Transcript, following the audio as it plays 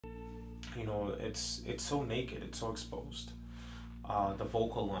You know, it's so naked, it's so exposed. The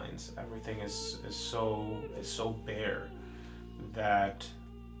vocal lines, everything is so bare that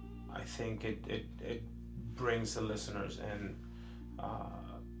I think it brings the listeners in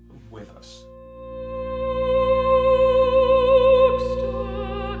with us.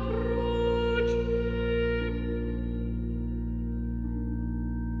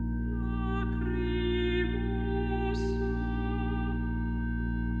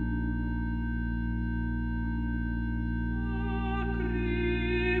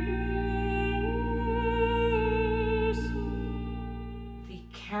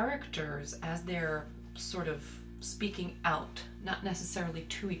 Characters, as they're sort of speaking out, not necessarily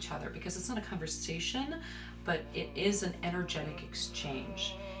to each other, because it's not a conversation, but it is an energetic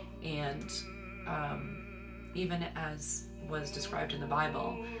exchange. And even as was described in the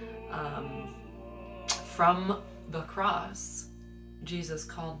Bible, from the cross, Jesus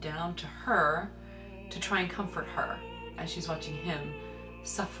called down to her to try and comfort her as she's watching him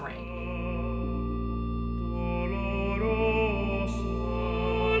suffering.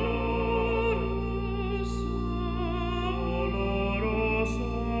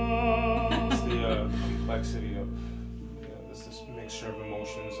 Complexity of, you know, this mixture of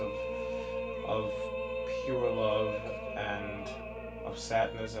emotions of pure love and of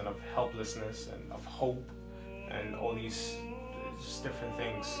sadness and of helplessness and of hope and all these just different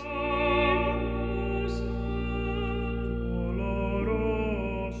things.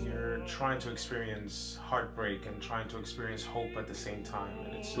 You're trying to experience heartbreak and trying to experience hope at the same time,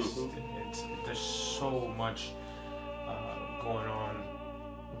 and it's just there's so much going on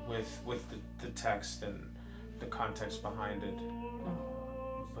with the text and the context behind it,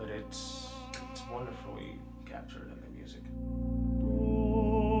 but it's wonderfully captured in the music.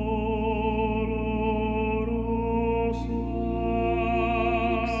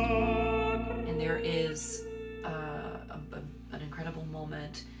 And there is an incredible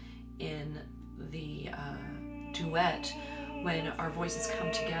moment in the duet when our voices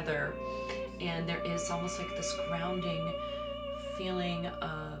come together, and there is almost like this grounding feeling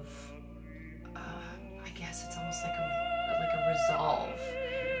of, I guess it's almost like a resolve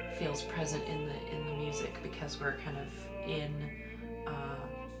feels present in the music, because we're kind of in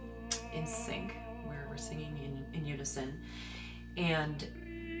sync, where we're singing in unison. And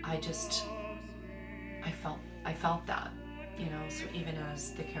I felt that, you know. So even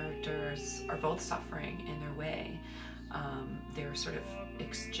as the characters are both suffering in their way, they're sort of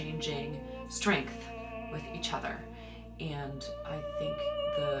exchanging strength with each other. And I think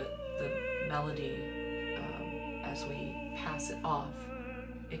the melody, as we pass it off,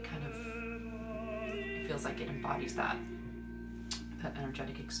 it kind of, it feels like it embodies that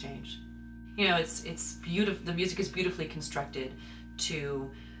energetic exchange. You know, it's beautiful. The music is beautifully constructed to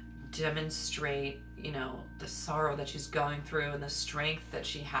demonstrate, you know, the sorrow that she's going through and the strength that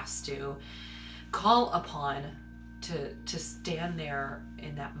she has to call upon to stand there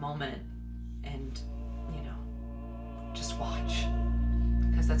in that moment and, you know, just watch,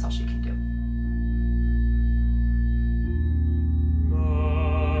 because that's all she can do.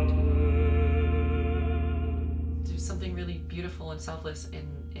 There's something really beautiful and selfless in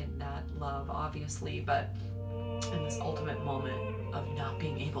that love, obviously, but in this ultimate moment of not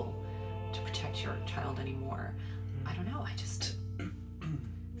being able to protect your child anymore. I don't know, I just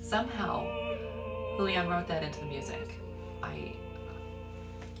somehow Julian wrote that into the music.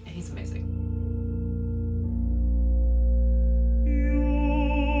 He's amazing.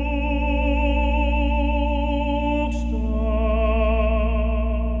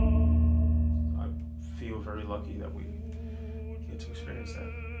 I feel very lucky that we get to experience that.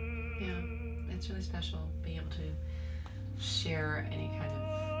 Yeah, it's really special being able to share any kind of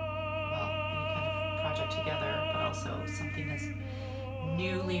project together, but also something that's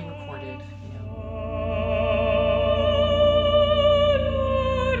newly recorded